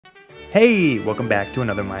Hey, welcome back to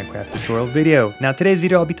another Minecraft tutorial video. Now today's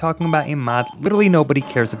video I'll be talking about a mod literally nobody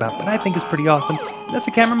cares about, but I think is pretty awesome. And that's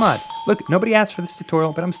a camera mod. Look, nobody asked for this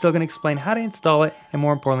tutorial, but I'm still going to explain how to install it, and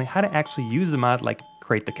more importantly, how to actually use the mod, like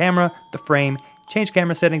create the camera, the frame, change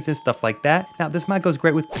camera settings and stuff like that. Now this mod goes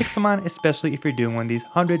great with Pixelmon, especially if you're doing one of these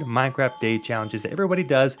 100 Minecraft day challenges that everybody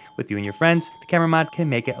does with you and your friends. The camera mod can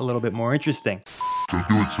make it a little bit more interesting. Don't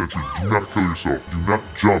do it, Sentry. Do not kill yourself. Do not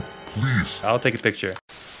jump, please. I'll take a picture.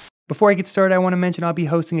 Before I get started, I want to mention I'll be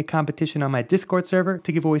hosting a competition on my Discord server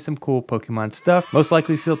to give away some cool Pokemon stuff, most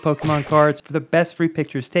likely sealed Pokemon cards for the best free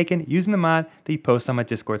pictures taken using the mod that you post on my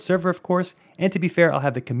Discord server, of course. And to be fair, I'll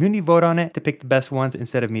have the community vote on it to pick the best ones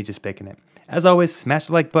instead of me just picking it. As always, smash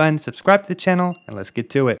the like button, subscribe to the channel, and let's get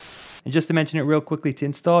to it. And just to mention it real quickly, to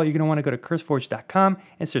install, you're going to want to go to curseforge.com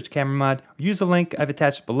and search camera mod, or use the link I've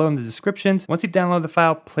attached below in the descriptions. Once you've downloaded the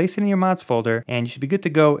file, place it in your mods folder, and you should be good to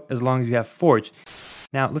go as long as you have Forge.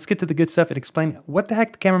 Now let's get to the good stuff and explain what the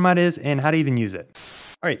heck the camera mod is and how to even use it.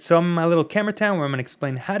 Alright, so I'm in my little camera town where I'm going to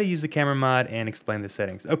explain how to use the camera mod and explain the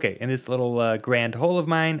settings. Okay, in this little grand hole of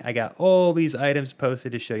mine, I got all these items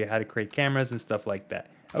posted to show you how to create cameras and stuff like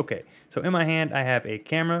that. Okay, so in my hand I have a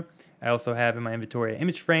camera. I also have in my inventory an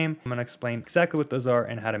image frame. I'm going to explain exactly what those are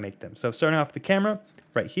and how to make them. So starting off with the camera,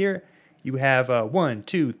 right here, you have 1,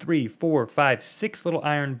 2, 3, 4, 5, 6 little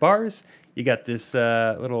iron bars. You got this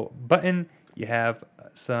little button. You have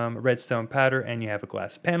some redstone powder and you have a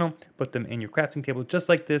glass panel. Put them in your crafting table just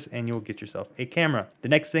like this and you'll get yourself a camera. The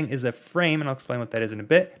next thing is a frame, and I'll explain what that is in a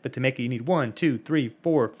bit. But to make it you need 1, 2, 3,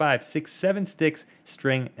 4, 5, 6, 7 sticks,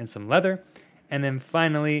 string, and some leather. And then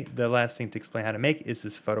finally, the last thing to explain how to make is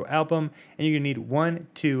this photo album. And you're gonna need 1,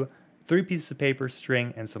 2, 3 pieces of paper,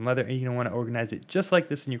 string, and some leather, and you're gonna wanna organize it just like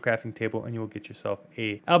this in your crafting table and you will get yourself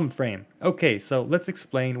a album frame. Okay, so let's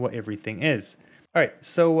explain what everything is. Alright,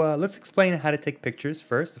 so let's explain how to take pictures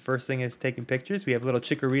first. The first thing is taking pictures. We have a little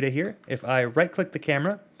chikorita here. If I right click the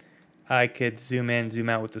camera, I could zoom in, zoom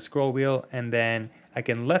out with the scroll wheel, and then I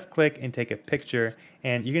can left click and take a picture.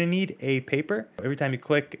 And you're gonna need a paper. Every time you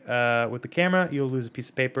click with the camera, you'll lose a piece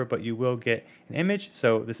of paper, but you will get an image.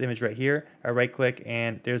 So this image right here, I right click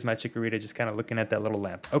and there's my chikorita just kind of looking at that little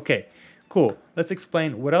lamp. Okay, cool. Let's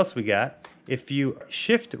explain what else we got. If you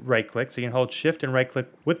shift right click, so you can hold shift and right click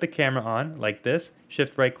with the camera on like this,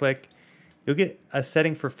 shift right click, you'll get a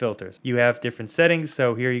setting for filters. You have different settings.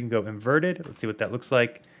 So here you can go inverted. Let's see what that looks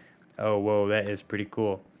like. Oh, whoa, that is pretty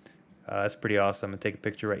cool. That's pretty awesome. I'm gonna take a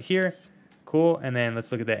picture right here. Cool, and then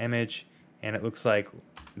let's look at that image, and it looks like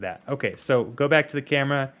that. Okay, so go back to the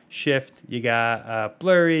camera, shift, you got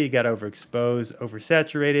blurry, you got overexposed,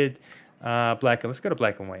 oversaturated, black, let's go to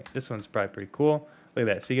black and white. This one's probably pretty cool. Look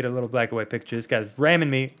at that, so you get a little black and white picture. This guy's ramming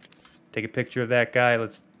me. Take a picture of that guy,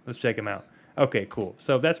 let's check him out. Okay, cool,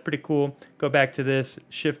 so that's pretty cool. Go back to this,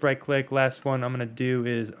 shift right click, last one I'm gonna do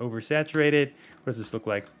is oversaturated. What does this look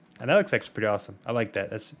like? And that looks actually pretty awesome. I like that,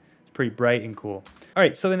 that's pretty bright and cool. All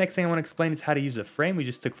right, so the next thing I want to explain is how to use a frame. We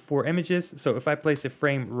just took 4 images. So if I place a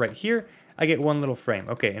frame right here, I get one little frame.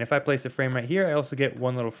 Okay, and if I place a frame right here, I also get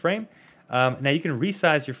one little frame. Now you can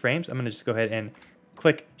resize your frames. I'm gonna just go ahead and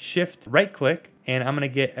click shift right click, and I'm gonna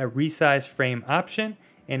get a resize frame option.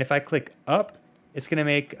 And if I click up, it's gonna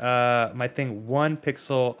make my thing 1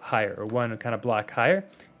 pixel higher, or 1 kind of block higher.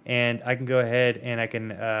 And I can go ahead and I can,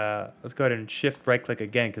 let's go ahead and shift right click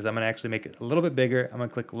again, because I'm going to actually make it a little bit bigger. I'm going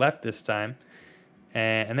to click left this time,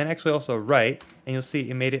 and then actually also right, and you'll see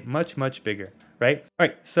it made it much, much bigger, right? All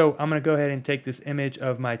right, so I'm going to go ahead and take this image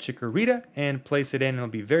of my chikorita and place it in. It'll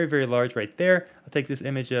be very, very large right there. I'll take this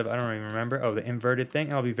image of, I don't even remember, oh, the inverted thing,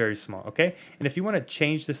 and it'll be very small, okay? And if you want to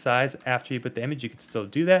change the size after you put the image, you can still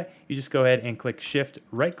do that. You just go ahead and click shift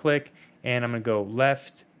right click, and I'm going to go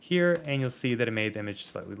left here, and you'll see that it made the image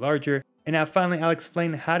slightly larger. And now finally, I'll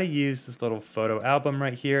explain how to use this little photo album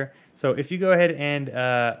right here. So if you go ahead and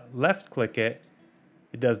left click it,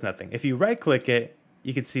 it does nothing. If you right click it,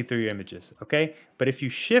 you can see through your images, okay? But if you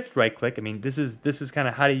shift right click, I mean, this is kind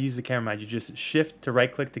of how to use the camera mod. You just shift to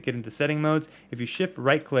right click to get into setting modes. If you shift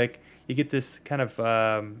right click, you get this kind of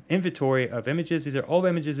inventory of images. These are all the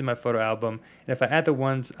images in my photo album. And if I add the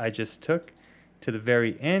ones I just took to the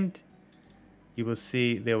very end, you will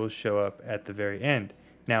see they will show up at the very end.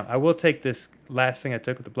 Now, I will take this last thing I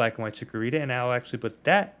took with the black and white chikorita, and I'll actually put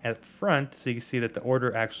that at front so you can see that the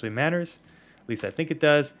order actually matters. At least I think it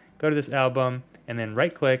does. Go to this album, and then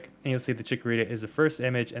right click, and you'll see the chikorita is the first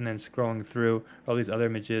image, and then scrolling through all these other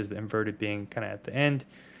images, the inverted being kind of at the end,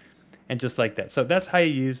 and just like that. So that's how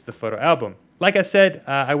you use the photo album. Like I said,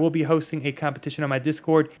 I will be hosting a competition on my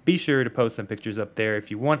Discord. Be sure to post some pictures up there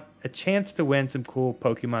if you want a chance to win some cool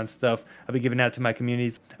Pokemon stuff I'll be giving out to my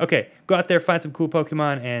communities. Okay, go out there, find some cool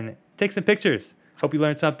Pokemon, and take some pictures. Hope you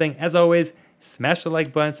learned something. As always, smash the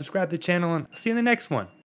like button, subscribe to the channel, and I'll see you in the next one.